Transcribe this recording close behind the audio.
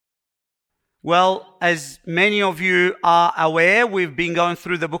Well, as many of you are aware, we've been going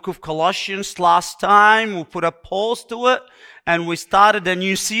through the book of Colossians last time. We put a pause to it and we started a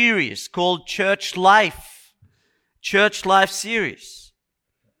new series called Church Life series.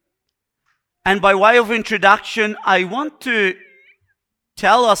 And by way of introduction, I want to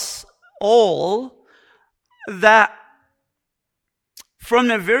tell us all that from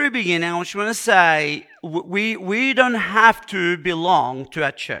the very beginning, I just want to say, we don't have to belong to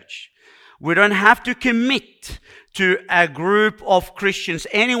a church. We don't have to commit to a group of Christians.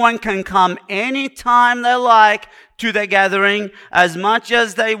 Anyone can come anytime they like to the gathering, as much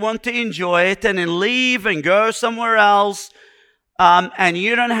as they want to enjoy it, and then leave and go somewhere else. And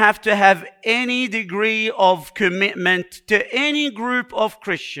you don't have to have any degree of commitment to any group of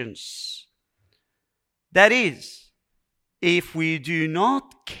Christians. That is, if we do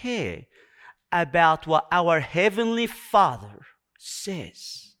not care about what our Heavenly Father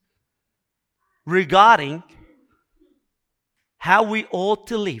says regarding how we ought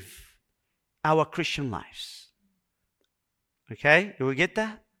to live our Christian lives. Okay? Do we get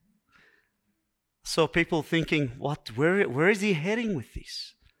that? So people thinking, where is he heading with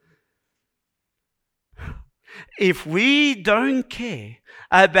this? If we don't care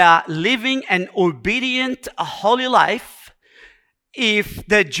about living an obedient, holy life, if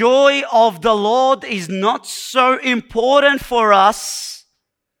the joy of the Lord is not so important for us,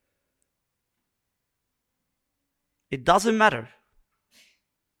 it doesn't matter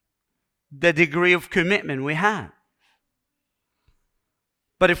the degree of commitment we have.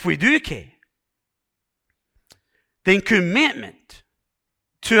 But if we do care, then commitment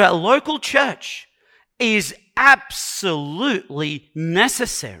to a local church is absolutely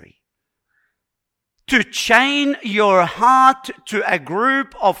necessary. To chain your heart to a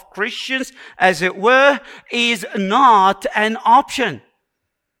group of Christians, as it were, is not an option.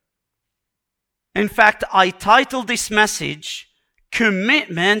 In fact, I titled this message,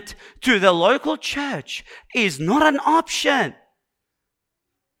 Commitment to the Local Church is Not an Option.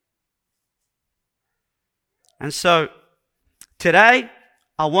 And so, today,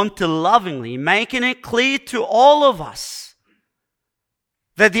 I want to lovingly making it clear to all of us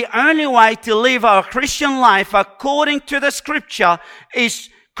that the only way to live our Christian life according to the Scripture is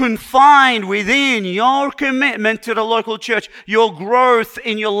confined within your commitment to the local church, your growth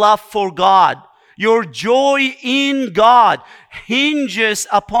in your love for God. Your joy in God hinges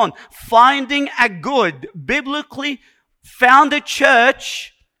upon finding a good, biblically founded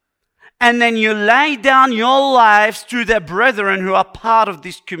church, and then you lay down your lives to the brethren who are part of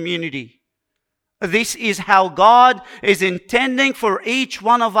this community. This is how God is intending for each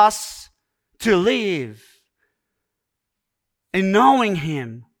one of us to live. In knowing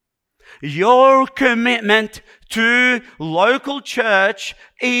Him, your commitment to local church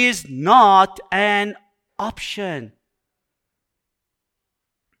is not an option.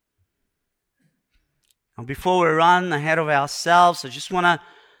 Now, before we run ahead of ourselves, I just want to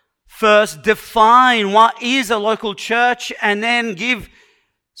first define what is a local church and then give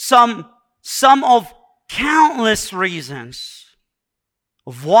some of countless reasons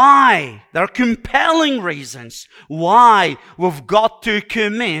of why. There are compelling reasons why we've got to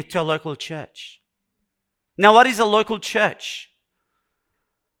commit to a local church. Now, what is a local church?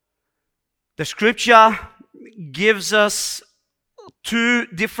 The Scripture gives us two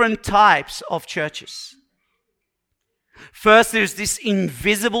different types of churches. First, there's this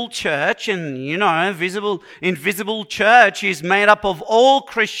invisible church, and invisible church is made up of all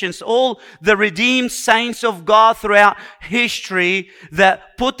Christians, all the redeemed saints of God throughout history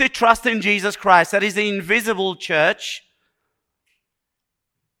that put their trust in Jesus Christ. That is the invisible church.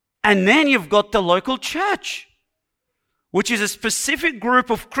 And then you've got the local church, which is a specific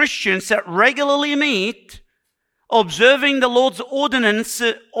group of Christians that regularly meet, observing the Lord's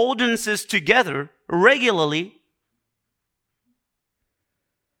ordinances together regularly,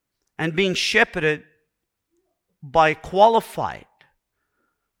 and being shepherded by qualified,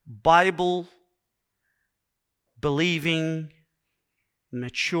 Bible-believing,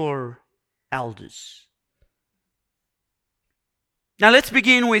 mature elders. Now let's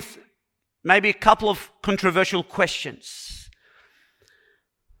begin with maybe a couple of controversial questions.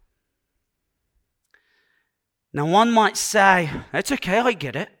 Now one might say, that's okay, I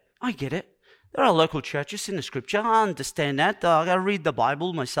get it. There are local churches in the Scripture. I understand that. I read the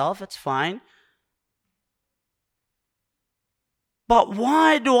Bible myself. That's fine. But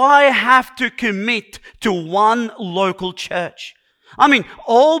why do I have to commit to one local church? I mean,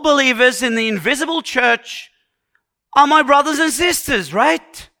 all believers in the invisible church are my brothers and sisters,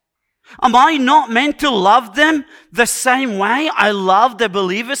 right? Am I not meant to love them the same way I love the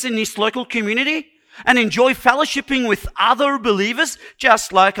believers in this local community and enjoy fellowshipping with other believers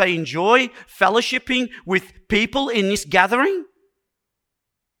just like I enjoy fellowshipping with people in this gathering?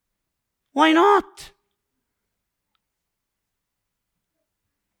 Why not?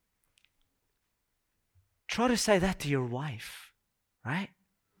 Try to say that to your wife, right?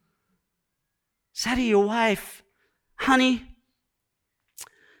 Say to your wife, honey,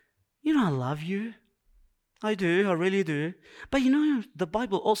 I love you. I do, I really do. But the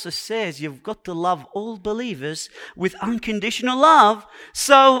Bible also says you've got to love all believers with unconditional love.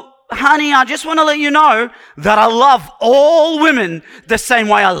 So, honey, I just want to let you know that I love all women the same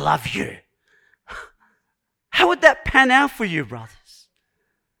way I love you. How would that pan out for you, brothers?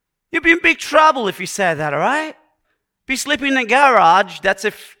 You'd be in big trouble if you say that, all right? Be sleeping in the garage. That's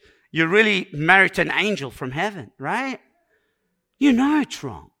if you're really married to an angel from heaven, right? You know it's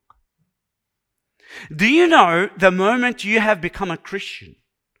wrong. Do you know the moment you have become a Christian,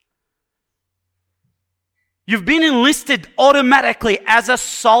 you've been enlisted automatically as a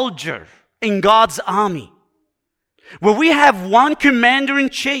soldier in God's army, where we have one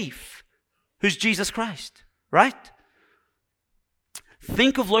commander-in-chief, who's Jesus Christ, right?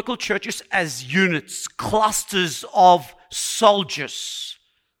 Think of local churches as units, clusters of soldiers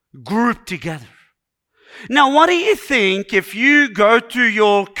grouped together. Now, what do you think if you go to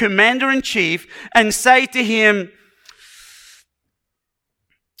your commander-in-chief and say to him,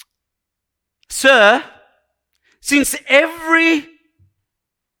 Sir, since every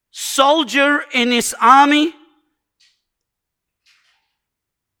soldier in this army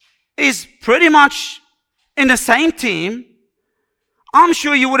is pretty much in the same team, I'm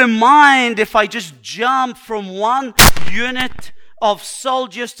sure you wouldn't mind if I just jump from one unit of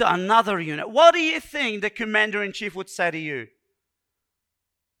soldiers to another unit. What do you think the commander-in-chief would say to you?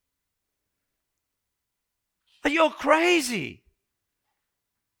 You're crazy.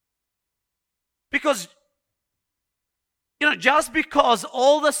 Because, just because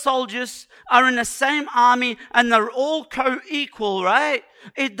all the soldiers are in the same army and they're all co-equal, right?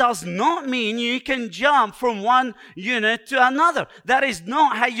 It does not mean you can jump from one unit to another. That is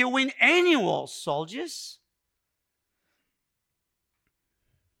not how you win any war, soldiers.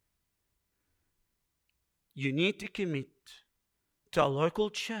 You need to commit to a local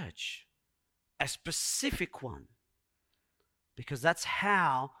church, a specific one, because that's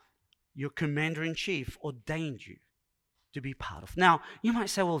how your commander-in-chief ordained you to be part of. Now, you might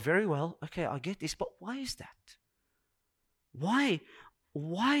say, well, very well, okay, I get this, but why is that? Why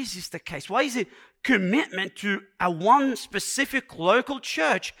is this the case? Why is it commitment to a one specific local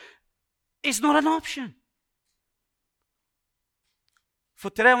church is not an option? For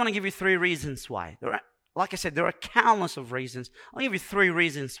today, I want to give you 3 reasons why. Like I said, there are countless of reasons. I'll give you 3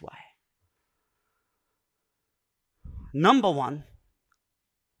 reasons why. Number 1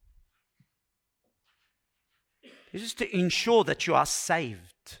 is just to ensure that you are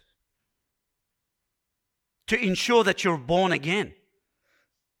saved. To ensure that you're born again.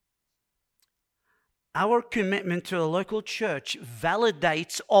 Our commitment to a local church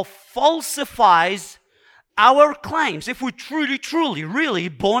validates or falsifies our claims if we're truly, really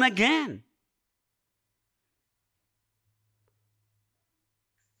born again.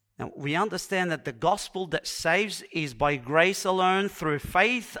 Now, we understand that the gospel that saves is by grace alone, through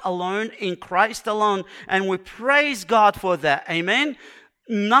faith alone, in Christ alone. And we praise God for that. Amen?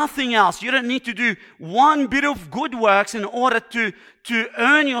 Nothing else. You don't need to do one bit of good works in order to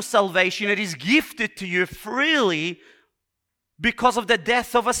earn your salvation. It is gifted to you freely because of the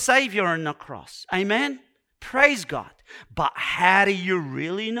death of a Savior on the cross. Amen? Praise God. But how do you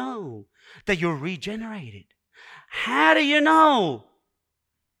really know that you're regenerated? How do you know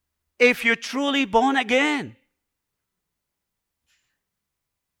if you're truly born again?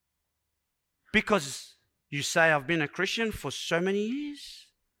 Because you say, I've been a Christian for so many years?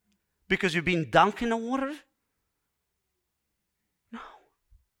 Because you've been dunked in the water? No.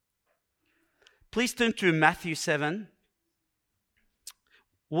 Please turn to Matthew 7.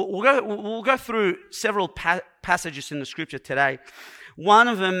 We'll go through several passages in the scripture today. One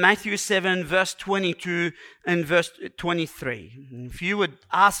of them, Matthew 7, verse 22 and verse 23. If you would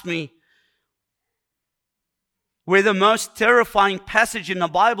ask me where the most terrifying passage in the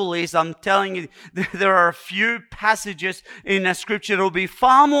Bible is, I'm telling you, there are a few passages in the scripture that will be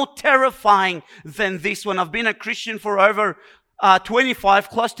far more terrifying than this one. I've been a Christian for over 25,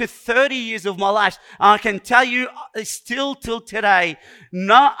 close to 30 years of my life. I can tell you still till today,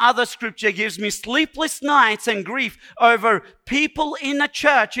 no other scripture gives me sleepless nights and grief over people in the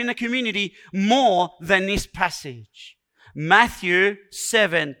church, in the community, more than this passage. Matthew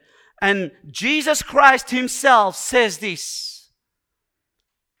 7 And Jesus Christ himself says this.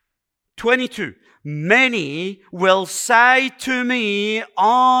 22. Many will say to me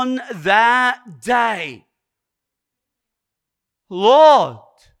on that day, Lord,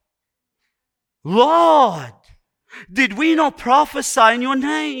 Lord, did we not prophesy in your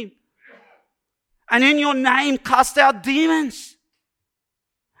name? And in your name cast out demons?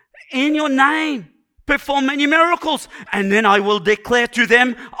 In your name perform many miracles? And then I will declare to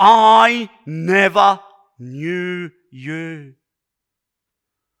them, I never knew you.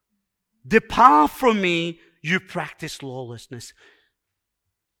 Depart from me, you practice lawlessness.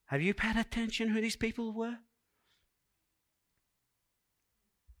 Have you paid attention who these people were?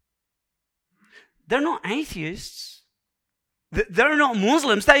 They're not atheists. They're not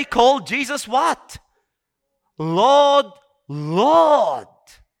Muslims. They call Jesus what? Lord, Lord.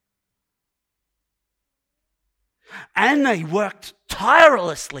 And they worked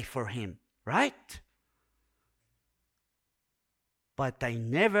tirelessly for him, right? But they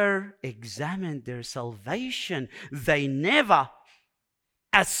never examined their salvation. They never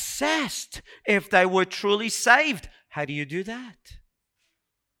assessed if they were truly saved. How do you do that?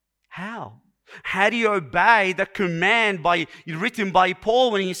 How? How do you obey the command written by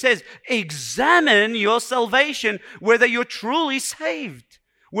Paul when he says, examine your salvation, whether you're truly saved,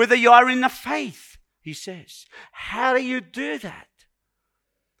 whether you are in the faith, he says. How do you do that?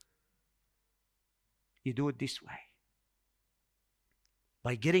 You do it this way.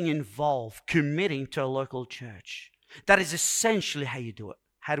 By getting involved, committing to a local church. That is essentially how you do it.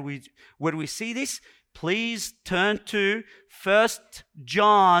 Where do we see this? Please turn to 1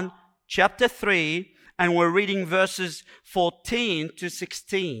 John chapter 3, and we're reading verses 14 to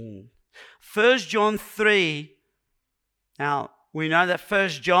 16. 1 John 3. Now, we know that 1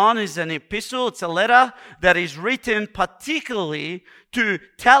 John is an epistle. It's a letter that is written particularly to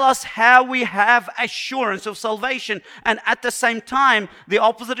tell us how we have assurance of salvation. And at the same time, the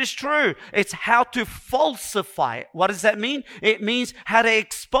opposite is true. It's how to falsify it. What does that mean? It means how to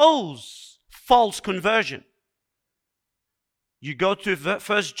expose false conversion. You go to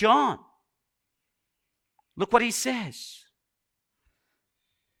 1 John. Look what he says.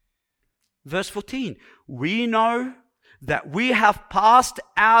 Verse 14. We know that we have passed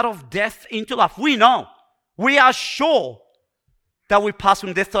out of death into life. We know. We are sure that we pass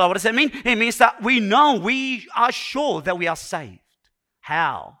from death to life. What does that mean? It means that we know, we are sure that we are saved.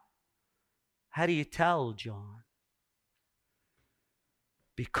 How? How do you tell, John?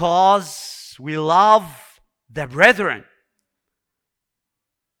 Because we love the brethren.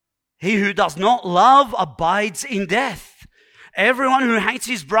 He who does not love abides in death. Everyone who hates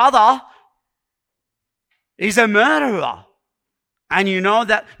his brother is a murderer. And you know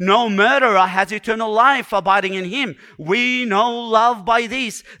that no murderer has eternal life abiding in him. We know love by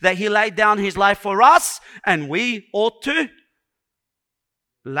this, that he laid down his life for us, and we ought to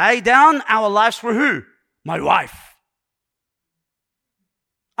lay down our lives for who? My wife.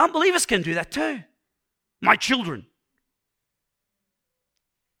 Unbelievers can do that too. My children.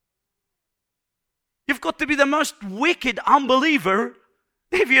 You've got to be the most wicked unbeliever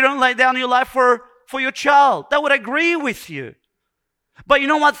if you don't lay down your life for your child. That would agree with you. But you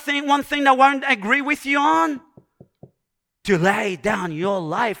know what one thing that won't agree with you on? To lay down your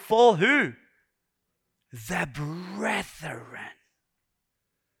life for who? The brethren.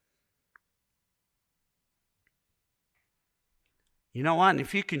 You know what?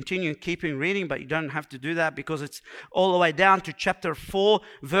 If you continue keeping reading, but you don't have to do that because it's all the way down to chapter 4,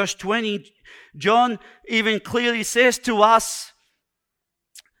 verse 20. John even clearly says to us,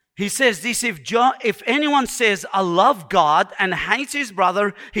 he says this, if anyone says, I love God and hates his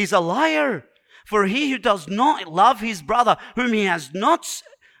brother, he's a liar. For he who does not love his brother, whom he has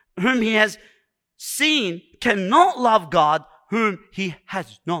seen, cannot love God, whom he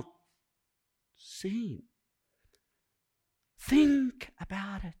has not seen. Think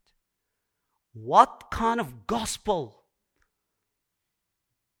about it. What kind of gospel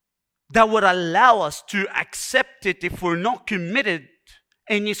that would allow us to accept it if we're not committed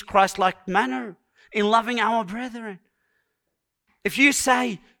in this Christ-like manner, in loving our brethren? If you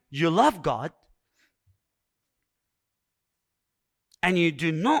say you love God and you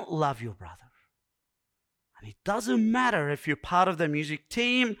do not love your brother, and it doesn't matter if you're part of the music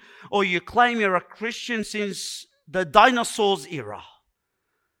team or you claim you're a Christian since the dinosaurs era.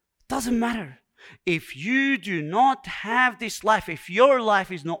 It doesn't matter. If you do not have this life, if your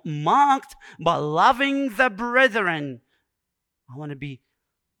life is not marked by loving the brethren, I want to be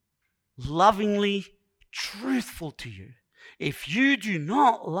lovingly truthful to you. If you do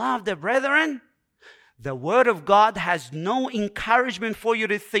not love the brethren, The Word of God has no encouragement for you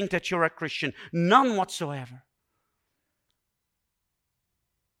to think that you're a Christian. None whatsoever.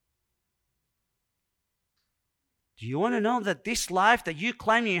 Do you want to know that this life that you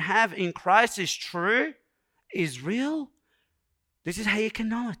claim you have in Christ is true? Is real? This is how you can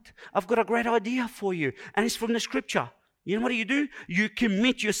know it. I've got a great idea for you, and it's from the Scripture. You know what do? You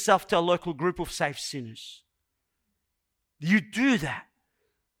commit yourself to a local group of saved sinners. You do that.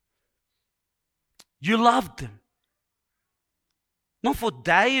 You love them. Not for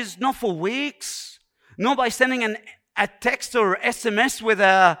days, not for weeks, not by sending a text or SMS with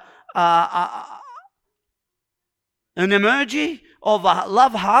an emoji of a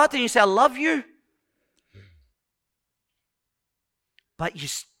love heart and you say, I love you. But you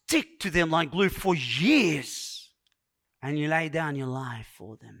stick to them like glue for years and you lay down your life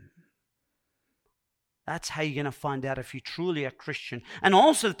for them. That's how you're going to find out if you're truly a Christian. And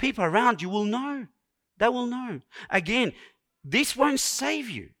also the people around you will know. They will know. Again, this won't save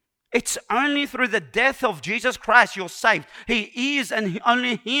you. It's only through the death of Jesus Christ you're saved. He is, and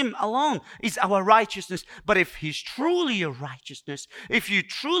only Him alone is our righteousness. But if He's truly your righteousness, if you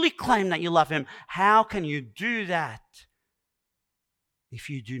truly claim that you love Him, how can you do that if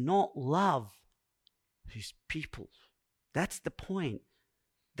you do not love His people? That's the point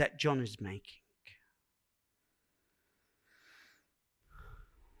that John is making.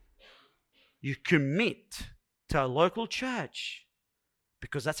 You commit to a local church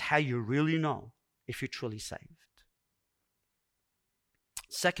because that's how you really know if you're truly saved.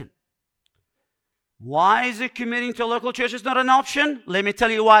 Second, why is it committing to a local church is not an option? Let me tell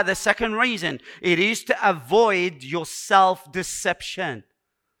you why. The second reason, it is to avoid your self-deception.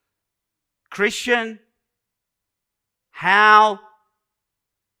 Christian, how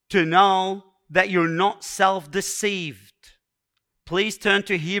to know that you're not self-deceived? Please turn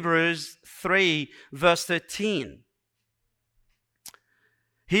to Hebrews 3, verse 13.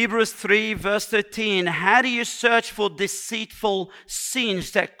 Hebrews 3, verse 13. How do you search for deceitful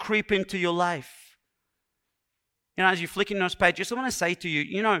sins that creep into your life? As you're flicking those pages, I want to say to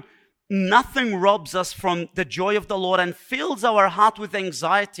you, nothing robs us from the joy of the Lord and fills our heart with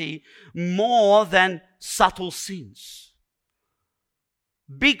anxiety more than subtle sins.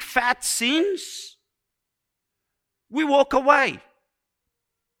 Big fat sins, we walk away.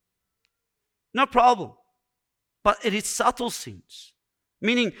 No problem. But it is subtle sins.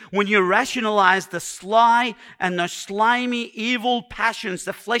 Meaning when you rationalize the sly and the slimy, evil passions,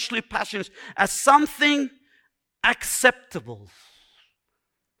 the fleshly passions, as something acceptable,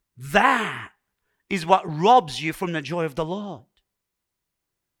 that is what robs you from the joy of the Lord.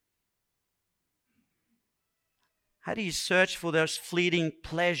 How do you search for those fleeting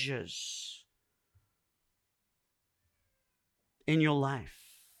pleasures in your life?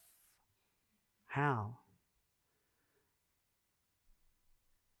 How?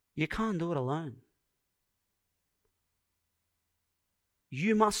 You can't do it alone.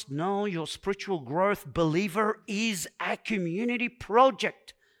 You must know your spiritual growth, believer, is a community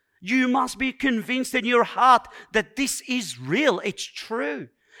project. You must be convinced in your heart that this is real. It's true.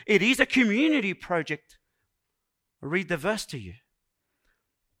 It is a community project. I'll read the verse to you.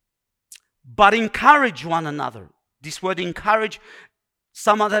 But encourage one another. This word encourage,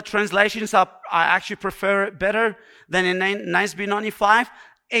 some other translations I actually prefer it better than in NASB 95.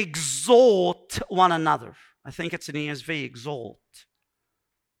 Exhort one another. I think it's in ESV, exhort.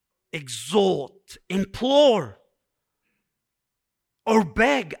 Exhort, implore, or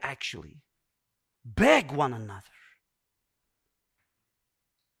beg actually. Beg one another.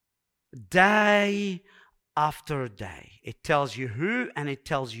 Day after day. It tells you who and it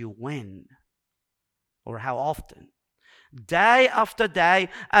tells you when or how often. Day after day,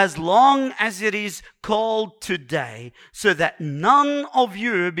 as long as it is called today, so that none of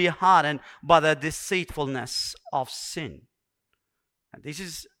you be hardened by the deceitfulness of sin. And this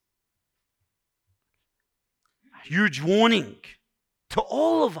is a huge warning to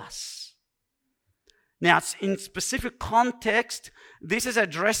all of us. Now, it's in specific context, this is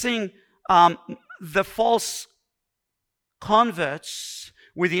addressing the false converts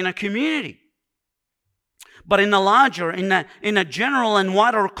within a community. But in a larger, in a general and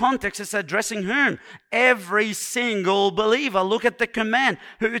wider context, it's addressing whom? Every single believer. Look at the command,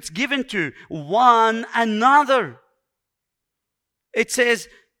 who it's given to, one another. It says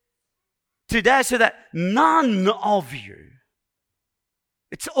today, so that none of you.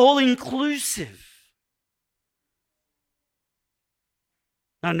 It's all inclusive.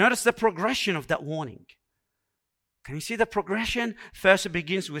 Now notice the progression of that warning. Can you see the progression? First it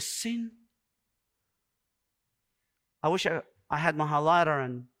begins with sin. I wish I had my highlighter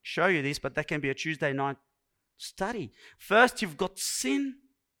and show you this, but that can be a Tuesday night study. First, you've got sin.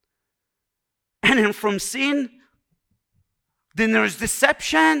 And then from sin, then there is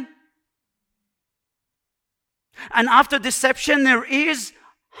deception. And after deception, there is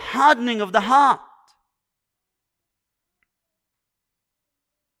hardening of the heart.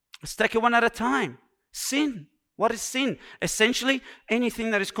 Let's take it one at a time. Sin. What is sin? Essentially,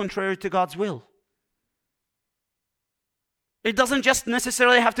 anything that is contrary to God's will. It doesn't just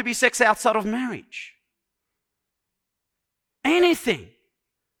necessarily have to be sex outside of marriage. Anything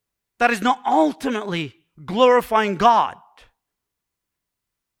that is not ultimately glorifying God.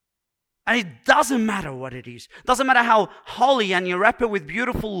 And it doesn't matter what it is. It doesn't matter how holy and you wrap it with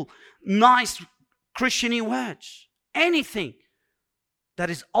beautiful, nice Christian-y words. Anything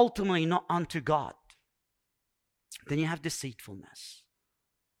that is ultimately not unto God. Then you have deceitfulness.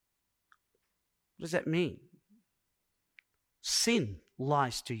 What does that mean? Sin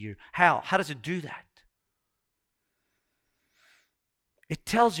lies to you. How? How does it do that? It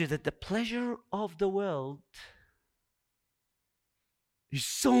tells you that the pleasure of the world is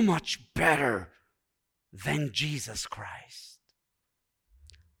so much better than Jesus Christ.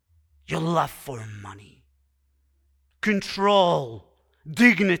 Your love for money, control,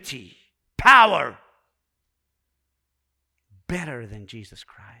 dignity, power, better than Jesus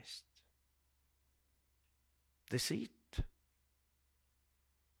Christ. Deceit.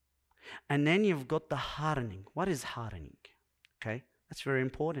 And then you've got the hardening. What is hardening? Okay, that's very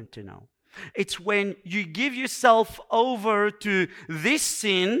important to know. It's when you give yourself over to this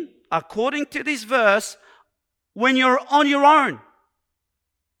sin, according to this verse, when you're on your own.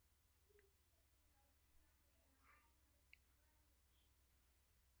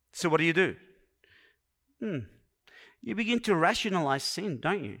 So what do? You begin to rationalize sin,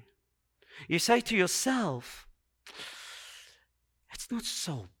 don't you? You say to yourself, it's not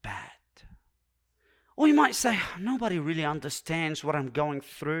so bad. Or you might say, nobody really understands what I'm going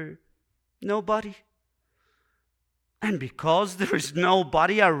through. Nobody. And because there is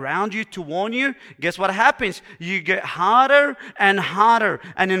nobody around you to warn you, guess what happens? You get harder and harder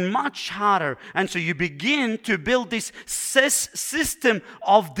and then much harder. And so you begin to build this system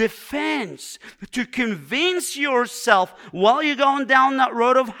of defense to convince yourself while you're going down that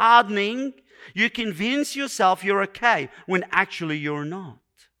road of hardening, you convince yourself you're okay when actually you're not.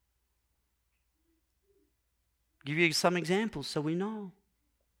 Give you some examples so we know.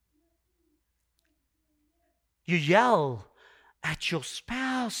 You yell at your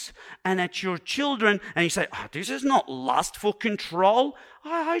spouse and at your children and you say, this is not lust for control.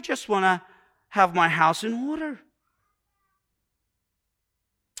 I just want to have my house in order.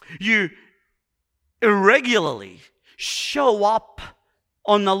 You irregularly show up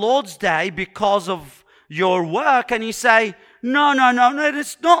on the Lord's Day because of your work and you say, no,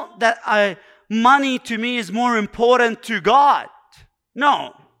 it's not that money to me is more important to God.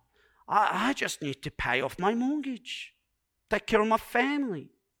 No. I just need to pay off my mortgage, take care of my family.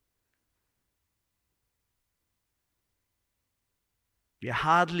 You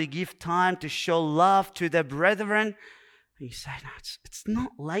hardly give time to show love to the brethren. And you say, no, it's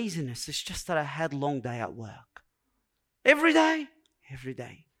not laziness. It's just that I had a long day at work. Every day.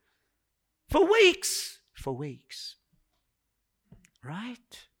 For weeks.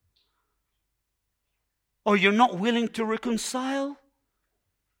 Right? Or you're not willing to reconcile.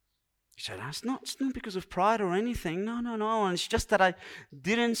 You say, it's not because of pride or anything. No. And it's just that I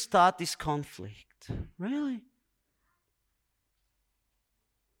didn't start this conflict. Really?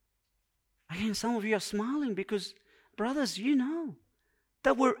 Again, some of you are smiling because, brothers, you know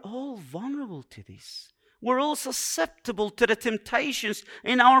that we're all vulnerable to this. We're all susceptible to the temptations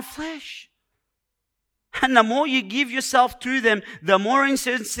in our flesh. And the more you give yourself to them, the more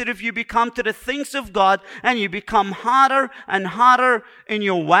insensitive you become to the things of God, and you become harder and harder in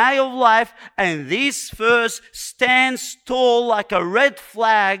your way of life. And this verse stands tall like a red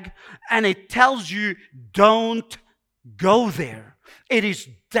flag, and it tells you, don't go there. It is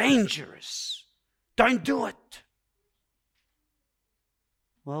dangerous. Don't do it.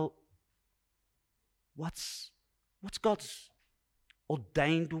 Well, what's God's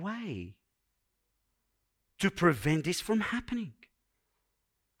ordained way to prevent this from happening?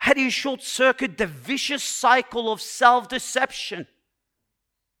 How do you short circuit the vicious cycle of self-deception?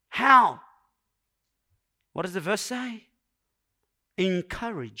 How? What does the verse say?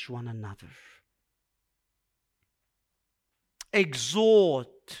 Encourage one another.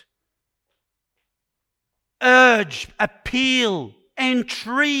 Exhort. Urge, appeal,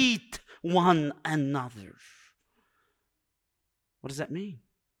 entreat one another. What does that mean?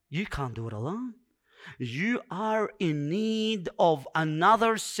 You can't do it alone. You are in need of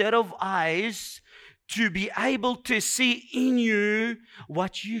another set of eyes to be able to see in you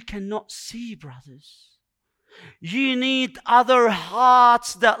what you cannot see, brothers. You need other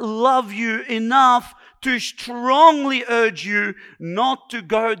hearts that love you enough to strongly urge you not to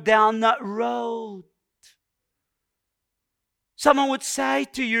go down that road. Someone would say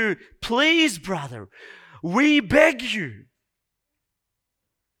to you, please, brother, we beg you.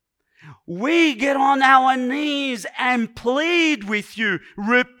 We get on our knees and plead with you.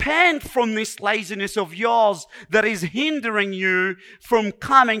 Repent from this laziness of yours that is hindering you from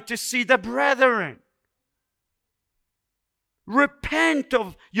coming to see the brethren. Repent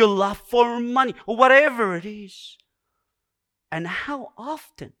of your love for money or whatever it is. And how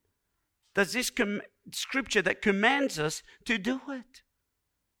often does this scripture that commands us to do it?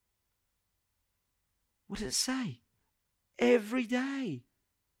 What does it say? Every day.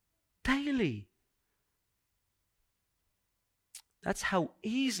 Daily. That's how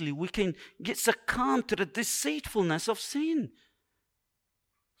easily we can get succumbed to the deceitfulness of sin.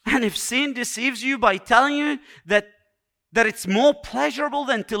 And if sin deceives you by telling you that it's more pleasurable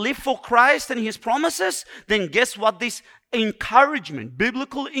than to live for Christ and His promises, then guess what this encouragement,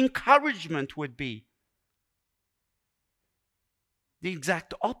 biblical encouragement would be? The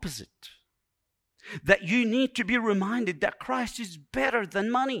exact opposite. That you need to be reminded that Christ is better than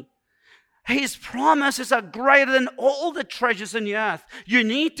money. His promises are greater than all the treasures in the earth. You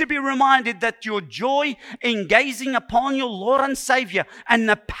need to be reminded that your joy in gazing upon your Lord and Savior and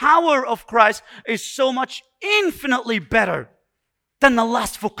the power of Christ is so much infinitely better than the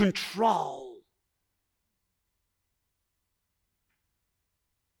lust for control.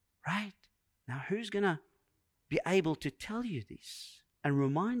 Right? Now, who's going to be able to tell you this and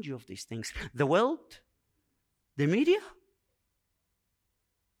remind you of these things? The world? The media?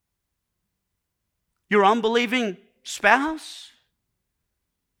 Your unbelieving spouse?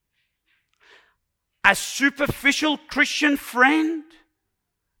 A superficial Christian friend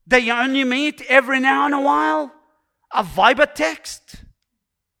that you only meet every now and a while? A Viber text?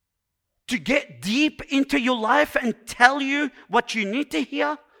 To get deep into your life and tell you what you need to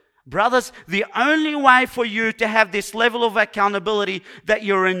hear? Brothers, the only way for you to have this level of accountability that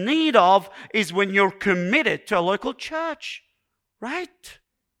you're in need of is when you're committed to a local church. Right?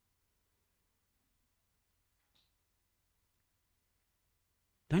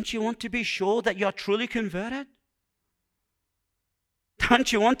 Don't you want to be sure that you're truly converted?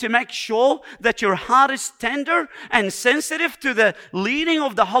 Don't you want to make sure that your heart is tender and sensitive to the leading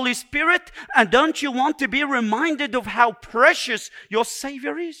of the Holy Spirit? And don't you want to be reminded of how precious your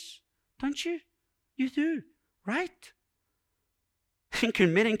Savior is? Don't you? You do, right? And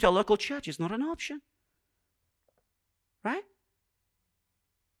committing to a local church is not an option. Right?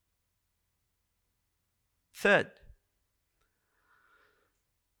 Third,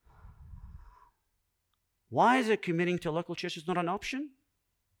 why is it committing to a local church is not an option?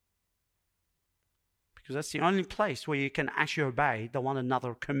 Because that's the only place where you can actually obey the one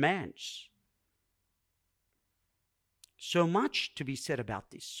another commands. So much to be said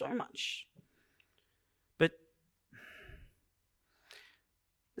about this, so much. But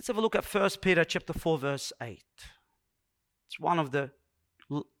let's have a look at 1 Peter chapter 4, verse 8. It's one of the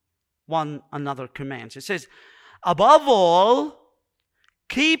one another commands. It says, above all,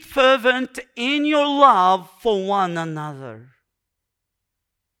 keep fervent in your love for one another.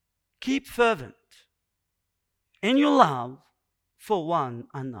 Keep fervent in your love for one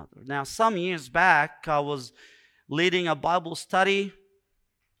another. Now, some years back, I was leading a Bible study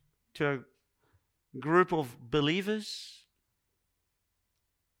to a group of believers.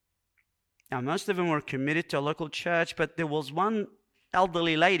 Now, most of them were committed to a local church, but there was one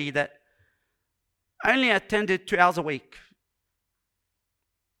elderly lady that only attended 2 hours a week.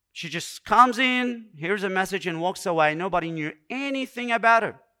 She just comes in, hears a message, and walks away. Nobody knew anything about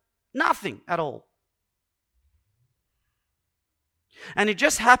her. Nothing at all. And it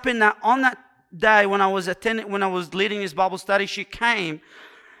just happened that on that day when I was leading this Bible study, she came,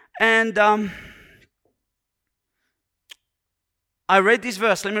 and I read this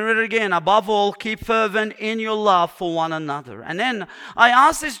verse. Let me read it again. Above all, keep fervent in your love for one another. And then I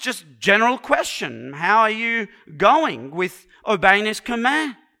asked this just general question: how are you going with obeying His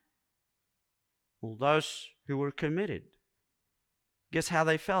command? Well, those who were committed. Guess how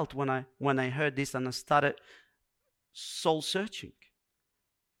they felt when they heard this and I started soul searching.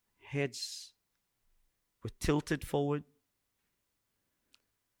 Heads were tilted forward.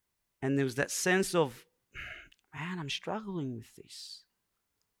 And there was that sense of, man, I'm struggling with this.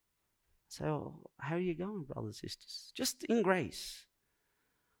 So, how are you going, brothers and sisters? Just in grace.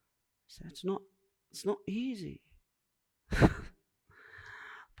 So it's It's not easy. But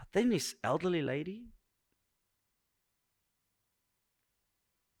then this elderly lady,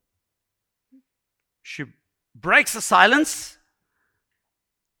 she breaks the silence,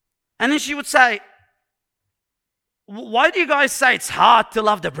 and then she would say, why do you guys say it's hard to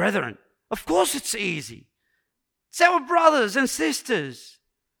love the brethren? Of course it's easy. It's our brothers and sisters.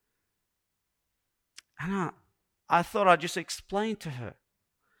 And I thought I'd just explain to her.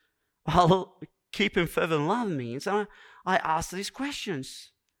 Well, keeping fervent love means, I asked her these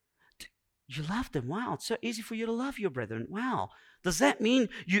questions. You love them? Wow, it's so easy for you to love your brethren. Wow. Does that mean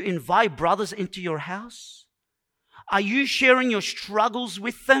you invite brothers into your house? Are you sharing your struggles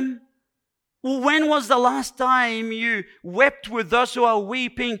with them? When was the last time you wept with those who are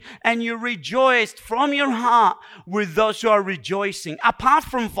weeping and you rejoiced from your heart with those who are rejoicing, apart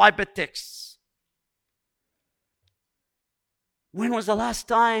from Viber texts? When was the last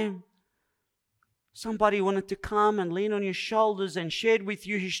time somebody wanted to come and lean on your shoulders and shared with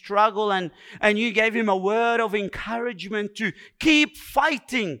you his struggle, and you gave him a word of encouragement to keep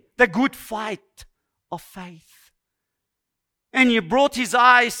fighting the good fight of faith? And you brought his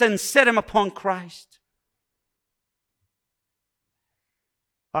eyes and set him upon Christ.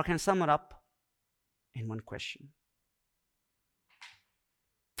 I can sum it up in one question.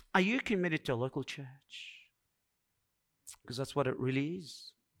 Are you committed to a local church? Because that's what it really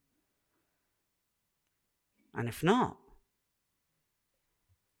is. And if not,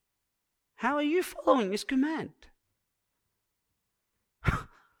 how are you following this command?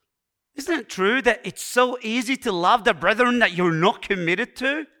 Isn't it true that it's so easy to love the brethren that you're not committed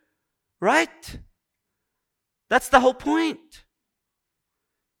to? Right? That's the whole point.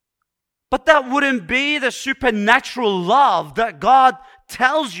 But that wouldn't be the supernatural love that God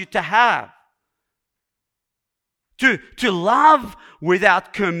tells you to have. To love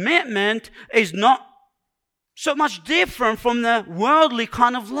without commitment is not so much different from the worldly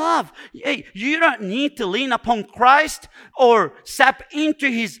kind of love. You don't need to lean upon Christ or sap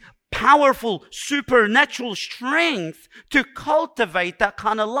into his powerful supernatural strength to cultivate that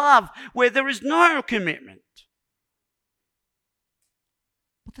kind of love where there is no commitment.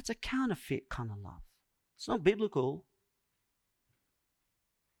 But that's a counterfeit kind of love. It's not biblical.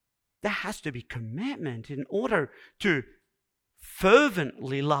 There has to be commitment in order to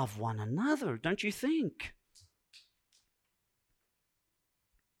fervently love one another, don't you think?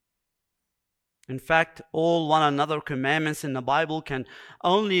 In fact, all one another commandments in the Bible can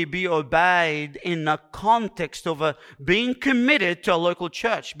only be obeyed in the context of being committed to a local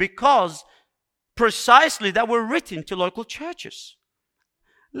church, because precisely they were written to local churches.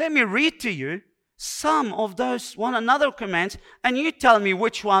 Let me read to you some of those one another commands, and you tell me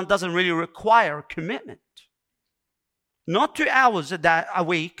which one doesn't really require commitment. Not 2 hours a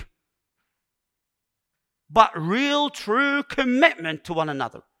week, but real, true commitment to one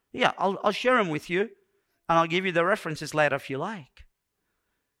another. Yeah, I'll share them with you, and I'll give you the references later if you like.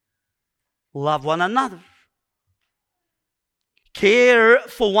 Love one another. Care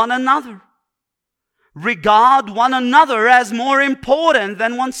for one another. Regard one another as more important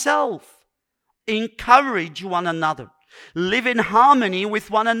than oneself. Encourage one another. Live in harmony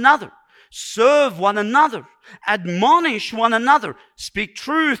with one another. Serve one another. Admonish one another. Speak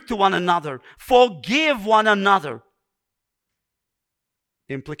truth to one another. Forgive one another.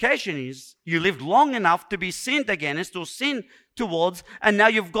 The implication is you lived long enough to be sinned against or sinned towards, and now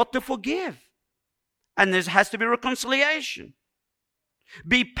you've got to forgive. And there has to be reconciliation.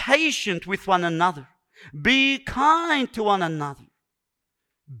 Be patient with one another. Be kind to one another.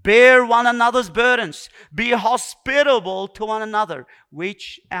 Bear one another's burdens. Be hospitable to one another.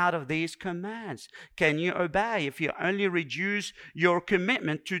 Which out of these commands can you obey if you only reduce your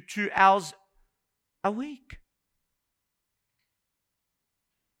commitment to 2 hours a week?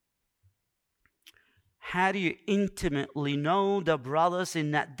 How do you intimately know the brothers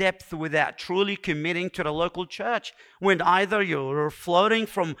in that depth without truly committing to the local church? When either you're floating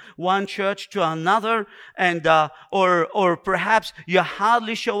from one church to another, and or perhaps you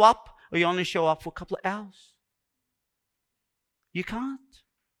hardly show up, or you only show up for a couple of hours. You can't.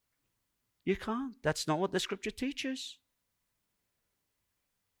 You can't. That's not what the scripture teaches.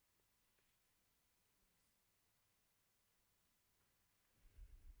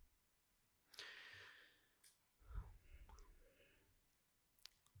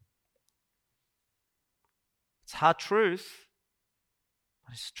 It's hard truth,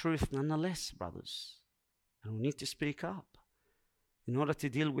 but it's truth nonetheless, brothers. And we need to speak up in order to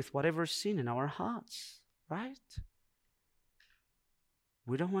deal with whatever sin in our hearts, right?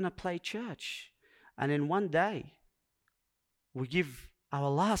 We don't want to play church. And in one day, we give our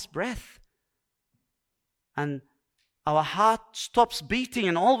last breath and our heart stops beating,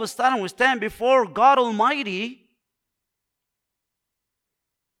 and all of a sudden we stand before God Almighty.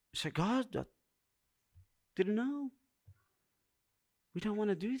 You say, God, I didn't know. We don't want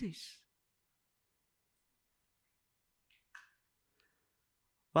to do this.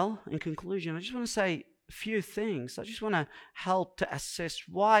 Well, in conclusion, I just want to say a few things. I just want to help to assess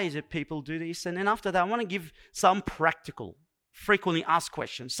why is it people do this. And then after that, I want to give some practical, frequently asked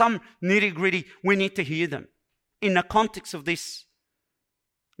questions. Some nitty-gritty, we need to hear them in the context of this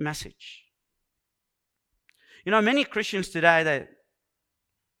message. You know, many Christians today,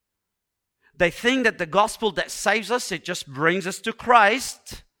 they think that the gospel that saves us, it just brings us to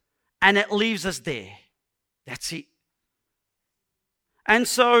Christ and it leaves us there. That's it. And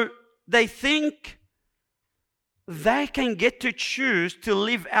so they think they can get to choose to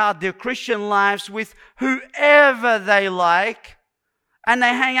live out their Christian lives with whoever they like, and they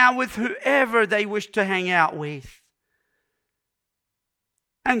hang out with whoever they wish to hang out with.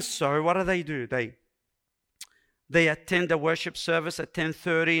 And so what do? They attend the worship service at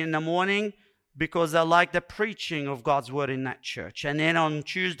 10:30 in the morning because they like the preaching of God's word in that church. And then on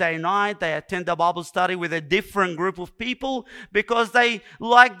Tuesday night, they attend the Bible study with a different group of people because they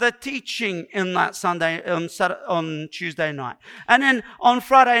like the teaching in that on Tuesday night. And then on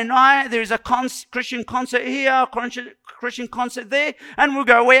Friday night, there's a Christian concert here, Christian concert there, and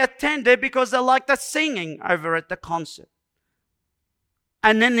we attend it because they like the singing over at the concert.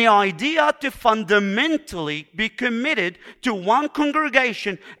 And then the idea to fundamentally be committed to one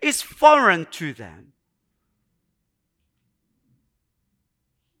congregation is foreign to them.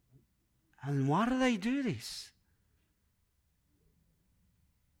 And why do they do this?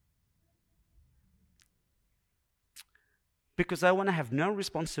 Because they want to have no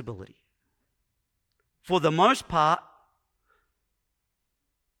responsibility. For the most part,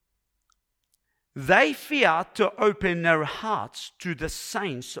 they fear to open their hearts to the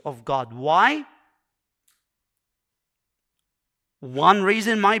saints of God. Why? One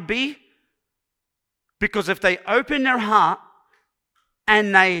reason might be because if they open their heart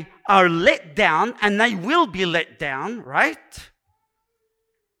and they are let down, and they will be let down, right?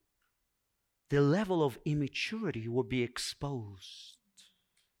 The level of immaturity will be exposed.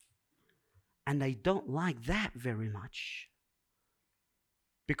 And they don't like that very much,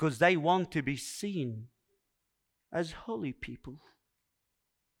 because they want to be seen as holy people.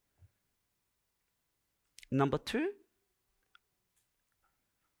 Number two,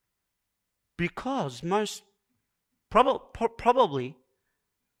 because most probably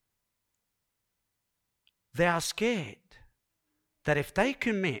they are scared that if they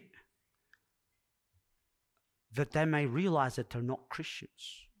commit, that they may realize that they're not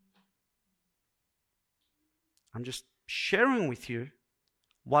Christians. I'm just sharing with you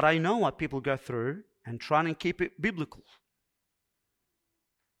what I know, what people go through, and trying to keep it biblical.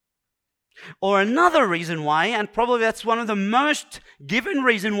 Or another reason why, and probably that's one of the most given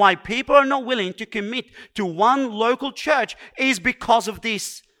reason why people are not willing to commit to one local church, is because of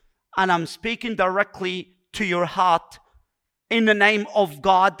this. And I'm speaking directly to your heart in the name of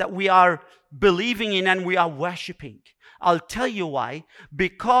God that we are believing in and we are worshiping. I'll tell you why.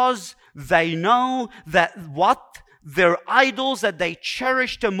 Because they know that what their idols that they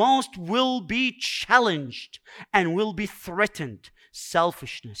cherish the most will be challenged and will be threatened.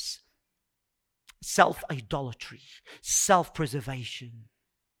 Selfishness, self-idolatry, self-preservation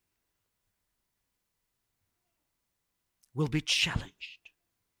will be challenged.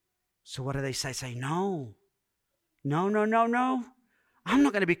 So what do they say? Say, no. I'm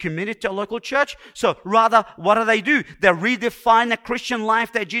not going to be committed to a local church. So rather, what do? They redefine the Christian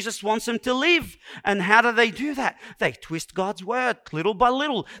life that Jesus wants them to live. And how do they do that? They twist God's word little by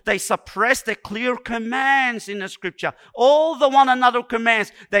little. They suppress the clear commands in the scripture. All the one another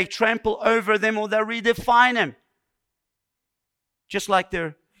commands, they trample over them or they redefine them. Just like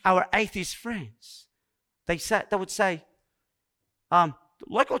our atheist friends. They would say,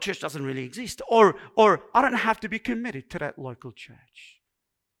 local church doesn't really exist. Or I don't have to be committed to that local church.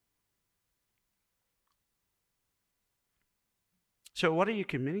 So what are you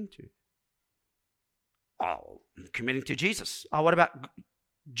committing to? Oh, I'm committing to Jesus. Oh, what about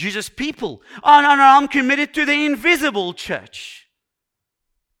Jesus people? Oh, no, I'm committed to the invisible church.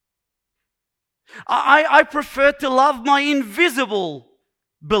 I prefer to love my invisible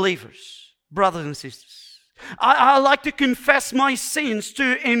believers, brothers and sisters. I like to confess my sins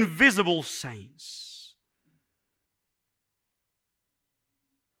to invisible saints.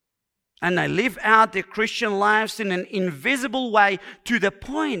 And they live out their Christian lives in an invisible way to the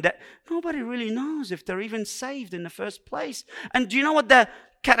point that nobody really knows if they're even saved in the first place. And do you know what the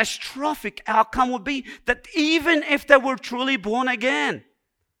catastrophic outcome would be that even if they were truly born again,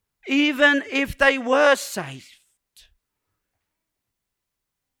 even if they were saved,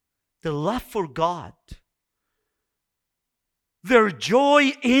 the love for God, their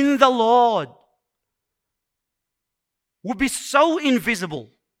joy in the Lord would be so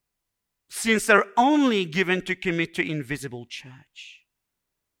invisible, since they're only given to commit to invisible church.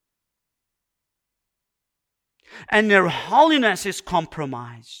 And their holiness is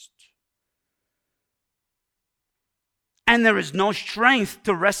compromised. And there is no strength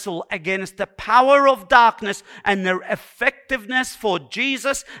to wrestle against the power of darkness, and their effectiveness for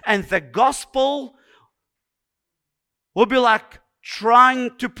Jesus and the gospel will be like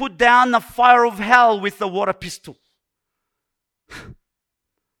trying to put down the fire of hell with the water pistol.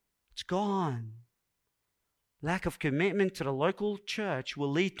 It's gone. Lack of commitment to the local church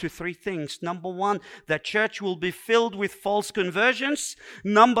will lead to three things. Number one, the church will be filled with false conversions.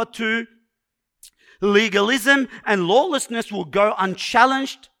 Number two, legalism and lawlessness will go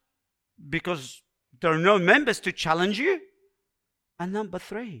unchallenged because there are no members to challenge you. And number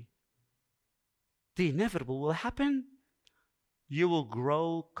three, the inevitable will happen. You will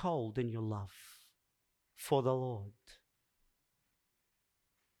grow cold in your love for the Lord.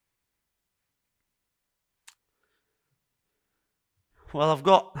 Well, I've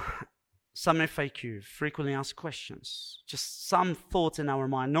got some FAQ, frequently asked questions, just some thoughts in our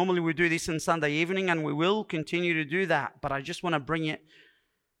mind. Normally we do this on Sunday evening, and we will continue to do that, but I just want to bring it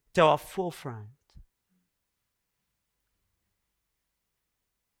to our forefront.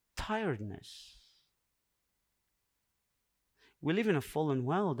 Tiredness. We live in a fallen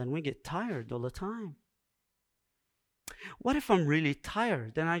world and we get tired all the time. What if I'm really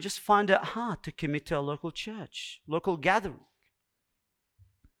tired and I just find it hard to commit to a local church, local gathering?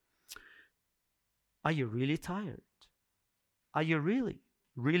 Are you really tired? Are you really,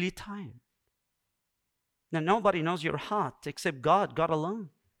 really tired? Now, nobody knows your heart except God, God alone.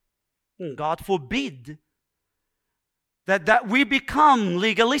 And God forbid that we become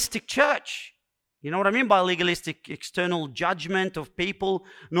legalistic church. You know what I mean by legalistic? External judgment of people,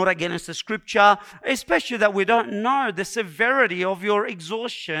 not against the scripture, especially that we don't know the severity of your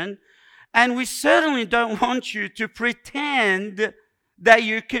exhaustion. And we certainly don't want you to pretend that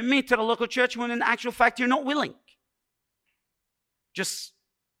you commit to the local church when in actual fact you're not willing. Just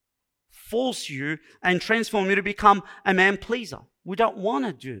force you and transform you to become a man pleaser. We don't want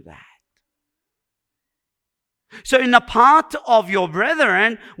to do that. So in the part of your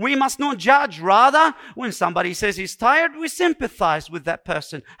brethren, we must not judge. Rather, when somebody says he's tired, we sympathize with that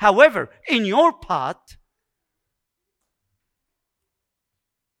person. However, in your part,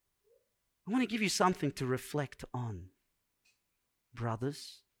 I want to give you something to reflect on.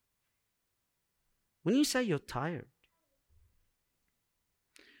 Brothers, when you say you're tired,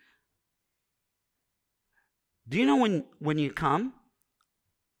 do you know when you come,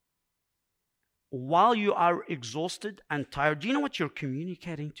 while you are exhausted and tired, do you know what you're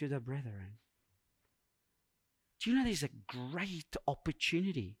communicating to the brethren? Do you know there's a great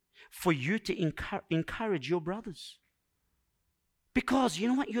opportunity for you to encourage your brothers? Because you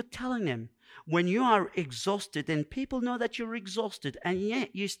know what you're telling them? When you are exhausted and people know that you're exhausted and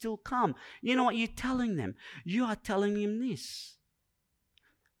yet you still come, you know what you're telling them? You are telling them this.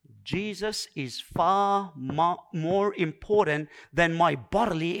 Jesus is far more important than my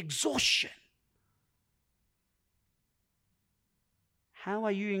bodily exhaustion. How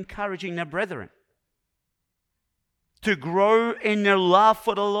are you encouraging the brethren to grow in their love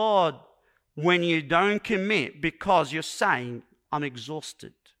for the Lord when you don't commit because you're saying, I'm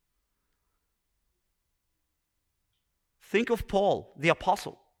exhausted? Think of Paul, the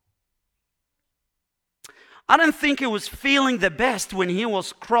apostle. I don't think he was feeling the best when he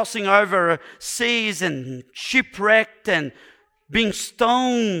was crossing over seas and shipwrecked and being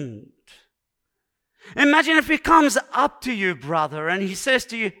stoned. Imagine if he comes up to you, brother, and he says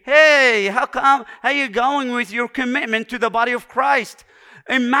to you, hey, how are you going with your commitment to the body of Christ?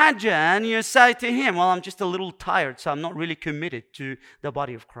 Imagine you say to him, well, I'm just a little tired, so I'm not really committed to the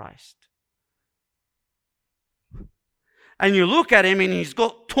body of Christ. And you look at him and he's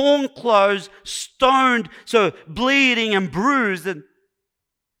got torn clothes, stoned, so bleeding and bruised. And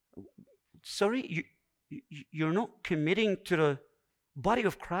sorry, you're not committing to the body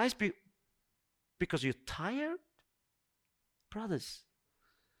of Christ because you're tired? Brothers,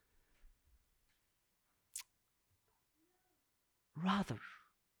 rather,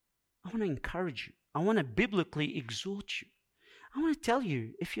 I want to encourage you. I want to biblically exhort you. I want to tell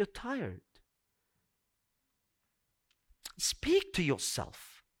you, if you're tired, speak to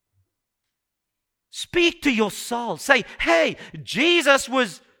yourself. Speak to your soul. Say, hey, Jesus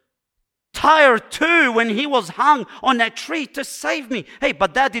was tired too when he was hung on that tree to save me. Hey,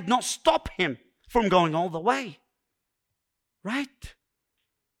 but that did not stop him from going all the way. Right?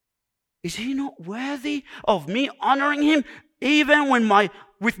 Is he not worthy of me honoring him even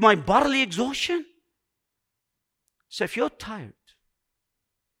with my bodily exhaustion? So if you're tired,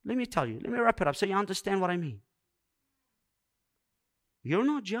 let me tell you, let me wrap it up so you understand what I mean. You're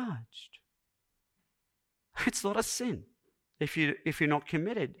not judged. It's not a sin if you're not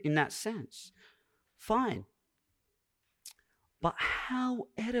committed in that sense. Fine. But how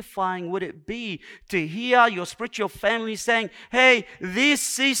edifying would it be to hear your spiritual family saying, hey, this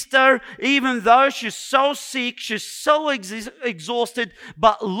sister, even though she's so sick, she's so exhausted,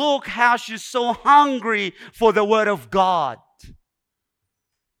 but look how she's so hungry for the Word of God.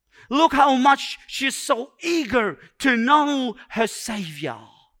 Look how much she's so eager to know her Savior.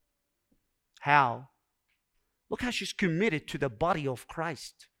 How? Look how she's committed to the body of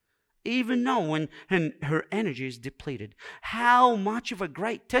Christ. Even though when her energy is depleted. How much of a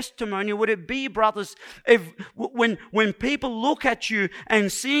great testimony would it be, brothers, if when people look at you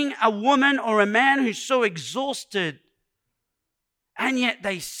and seeing a woman or a man who's so exhausted, and yet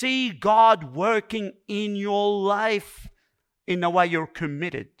they see God working in your life in the way you're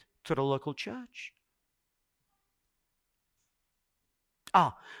committed to the local church.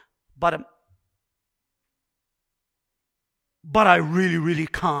 But I really, really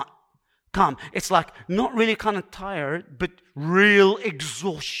can't come. It's like not really kind of tired, but real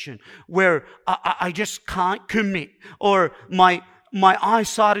exhaustion where I just can't commit. Or my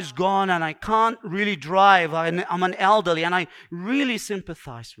eyesight is gone and I can't really drive. I'm an elderly, and I really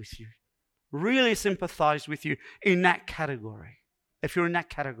sympathize with you. Really sympathize with you in that category. If you're in that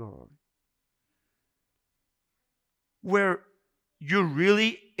category. Where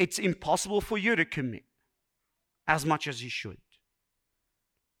it's impossible for you to commit as much as you should.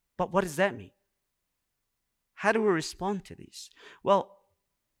 But what does that mean? How do we respond to this? Well,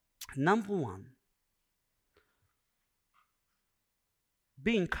 number one,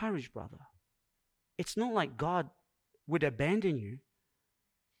 be encouraged, brother. It's not like God would abandon you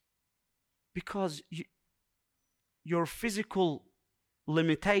because your physical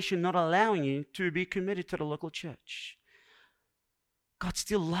limitation not allowing you to be committed to the local church. God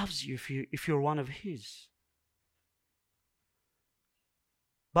still loves you if you're one of His.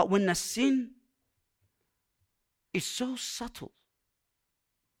 But when the sin is so subtle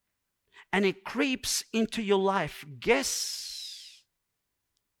and it creeps into your life, guess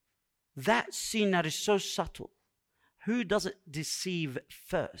that sin that is so subtle, who does it deceive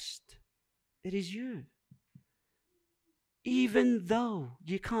first? It is you. Even though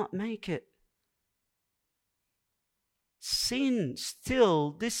you can't make it, sin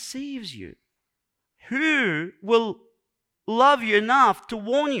still deceives you. Who will love you enough to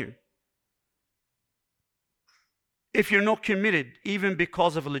warn you if you're not committed, even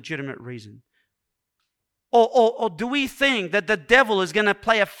because of a legitimate reason? Or do we think that the devil is going to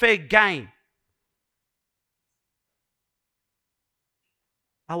play a fair game?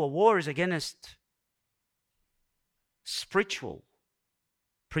 Our war is against spiritual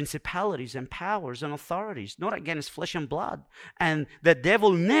principalities and powers and authorities, not against flesh and blood. And the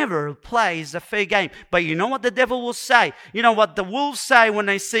devil never plays a fair game. But you know what the devil will say? You know what the wolves say when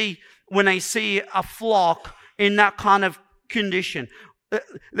they see a flock in that kind of condition?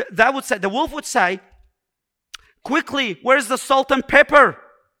 The wolf would say, quickly, where's the salt and pepper?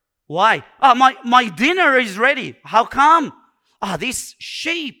 Why? My dinner is ready. How come? This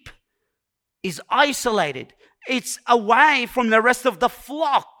sheep is isolated. It's away from the rest of the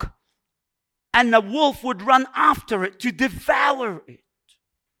flock. And the wolf would run after it to devour it.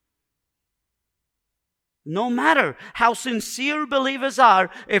 No matter how sincere believers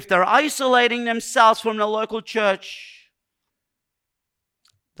are, if they're isolating themselves from the local church,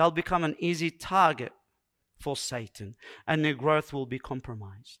 they'll become an easy target for Satan, and their growth will be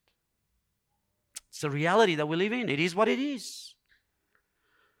compromised. It's the reality that we live in. It is what it is.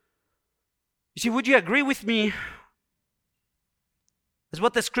 You see, would you agree with me? Is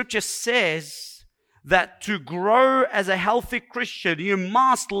what the scripture says, that to grow as a healthy Christian, you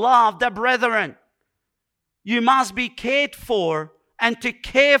must love the brethren. You must be cared for and to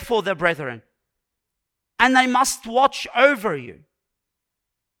care for the brethren. And they must watch over you.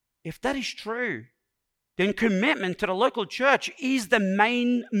 If that is true, then commitment to the local church is the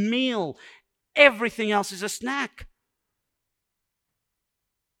main meal. Everything else is a snack.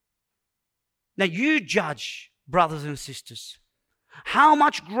 Now you judge, brothers and sisters. How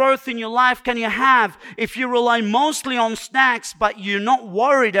much growth in your life can you have if you rely mostly on snacks, but you're not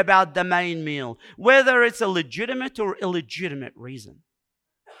worried about the main meal, whether it's a legitimate or illegitimate reason?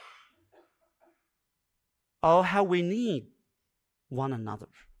 Oh, how we need one another.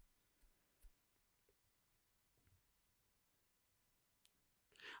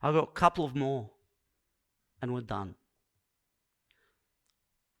 I've got a couple of more, and we're done.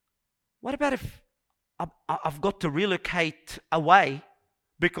 What about if I've got to relocate away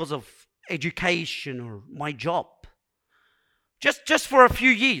because of education or my job? Just for a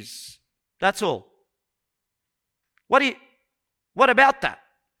few years. That's all. What about that?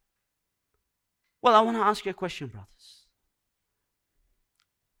 Well, I want to ask you a question, brothers.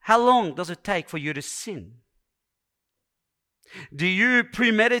 How long does it take for you to sin? Do you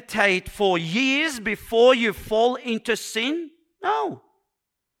premeditate for years before you fall into sin? No.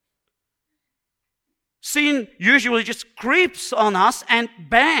 Sin usually just creeps on us and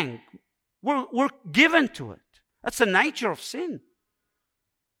bang, we're given to it. That's the nature of sin.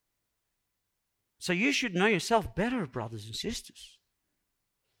 So you should know yourself better, brothers and sisters.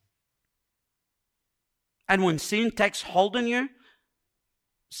 And when sin takes hold on you,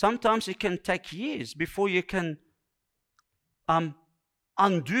 sometimes it can take years before you can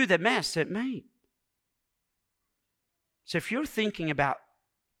undo the mess it made. So if you're thinking about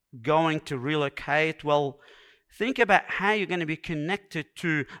going to relocate, well, think about how you're going to be connected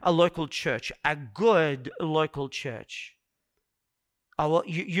to a local church, a good local church. Well,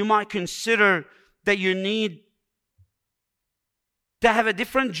 you might consider that you need to have a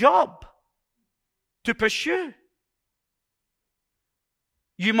different job to pursue.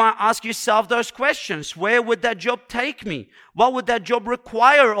 You might ask yourself those questions. Where would that job take me? What would that job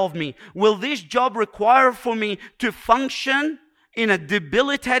require of me? Will this job require for me to function in a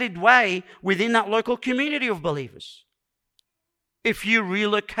debilitated way within that local community of believers? If you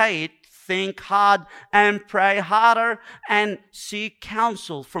relocate, think hard and pray harder and seek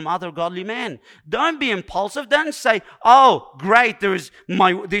counsel from other godly men. Don't be impulsive. Don't say, oh, great,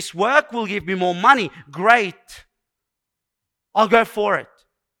 this work will give me more money. Great. I'll go for it.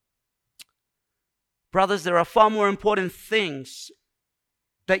 Brothers, there are far more important things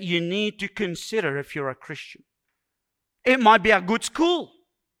that you need to consider if you're a Christian. It might be a good school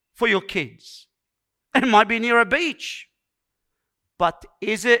for your kids. It might be near a beach. But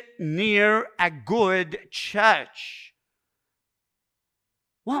is it near a good church?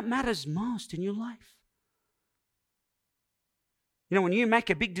 What matters most in your life? You know, when you make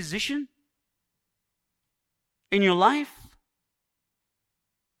a big decision in your life,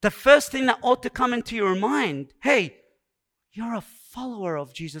 the first thing that ought to come into your mind, hey, you're a follower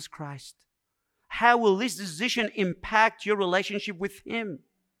of Jesus Christ. How will this decision impact your relationship with Him?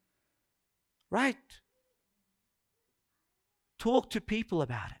 Right? Talk to people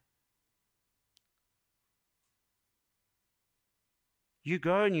about it. You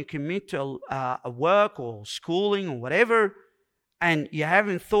go and you commit to a work or schooling or whatever, and you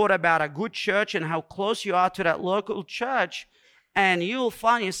haven't thought about a good church and how close you are to that local church, and you'll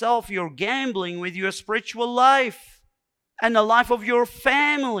find yourself, you're gambling with your spiritual life and the life of your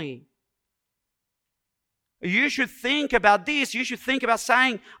family. You should think about this. You should think about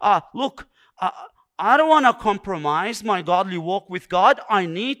saying, look, I don't want to compromise my godly walk with God. I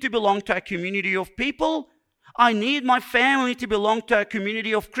need to belong to a community of people. I need my family to belong to a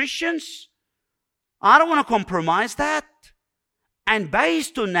community of Christians. I don't want to compromise that. And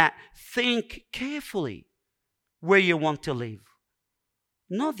based on that, think carefully where you want to live.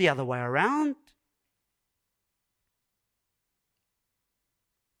 Not the other way around.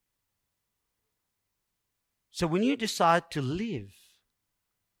 So when you decide to live,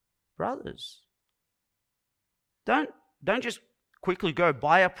 brothers, don't just quickly go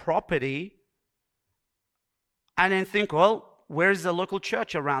buy a property and then think, well, where's the local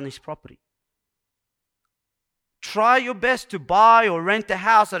church around this property? Try your best to buy or rent a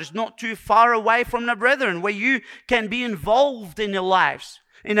house that is not too far away from the brethren, where you can be involved in their lives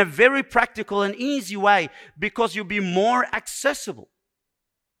in a very practical and easy way, because you'll be more accessible.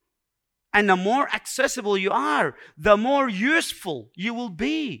 And the more accessible you are, the more useful you will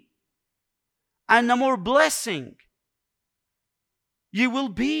be. And the more blessing you will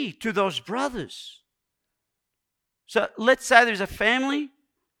be to those brothers. So let's say there's a family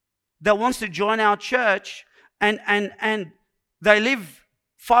that wants to join our church, and they live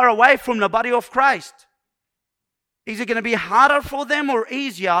far away from the body of Christ. Is it going to be harder for them or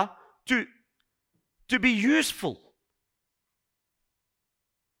easier to be useful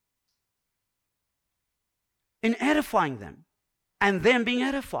in edifying them and them being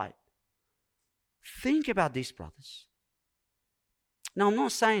edified? Think about this, brothers. Now, I'm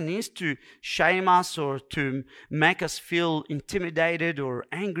not saying this to shame us or to make us feel intimidated or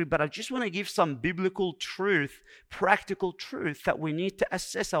angry, but I just want to give some biblical truth, practical truth that we need to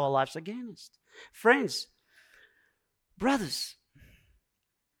assess our lives against. Friends, brothers,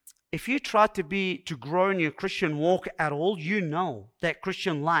 if you try to grow in your Christian walk at all, you know that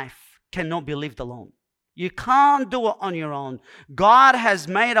Christian life cannot be lived alone. You can't do it on your own. God has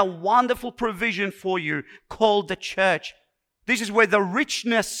made a wonderful provision for you called the church. This is where the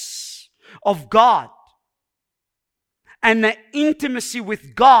richness of God and the intimacy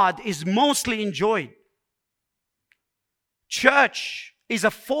with God is mostly enjoyed. Church is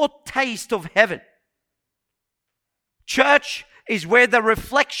a foretaste of heaven. Church is where the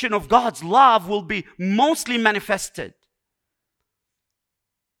reflection of God's love will be mostly manifested.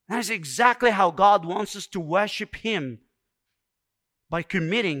 That is exactly how God wants us to worship Him, by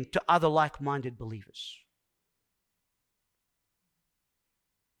committing to other like-minded believers.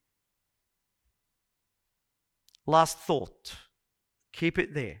 Last thought. Keep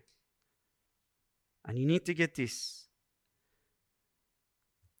it there. And you need to get this.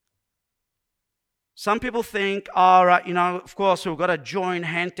 Some people think, all right, of course, we've got to join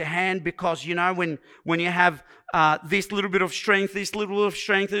hand to hand because, when you have this little bit of strength, this little bit of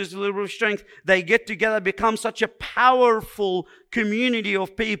strength, this little bit of strength, they get together, become such a powerful community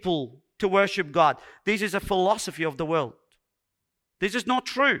of people to worship God. This is a philosophy of the world. This is not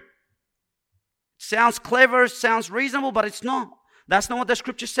true. Sounds clever, sounds reasonable, but it's not. That's not what the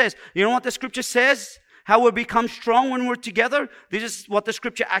scripture says. You know what the scripture says? How we become strong when we're together? This is what the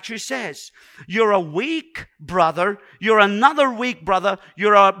scripture actually says. You're a weak brother. You're another weak brother.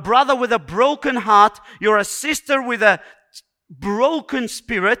 You're a brother with a broken heart. You're a sister with a broken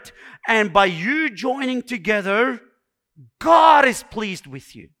spirit. And by you joining together, God is pleased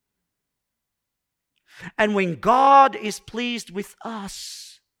with you. And when God is pleased with us,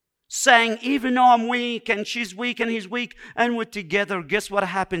 saying, even though I'm weak and she's weak and he's weak and we're together, guess what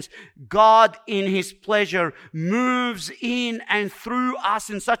happens? God in His pleasure moves in and through us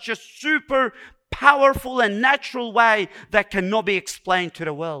in such a super powerful and natural way that cannot be explained to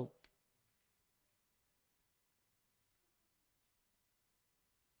the world.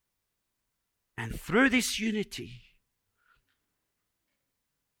 And through this unity,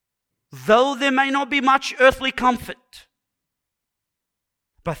 though there may not be much earthly comfort,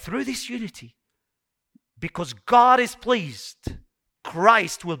 but through this unity, because God is pleased,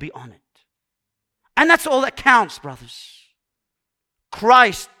 Christ will be honored. And that's all that counts, brothers.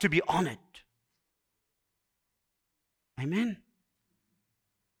 Christ to be honored. Amen.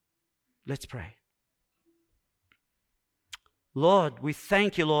 Let's pray. Lord, we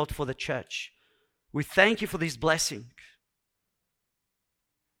thank you, Lord, for the church. We thank you for this blessing.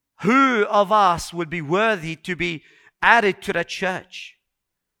 Who of us would be worthy to be added to the church?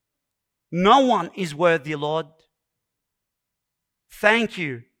 No one is worthy, Lord. Thank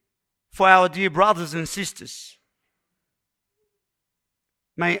you for our dear brothers and sisters.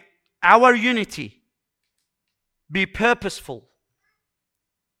 May our unity be purposeful.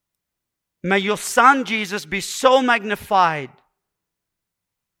 May your Son Jesus be so magnified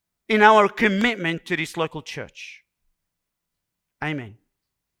in our commitment to this local church. Amen.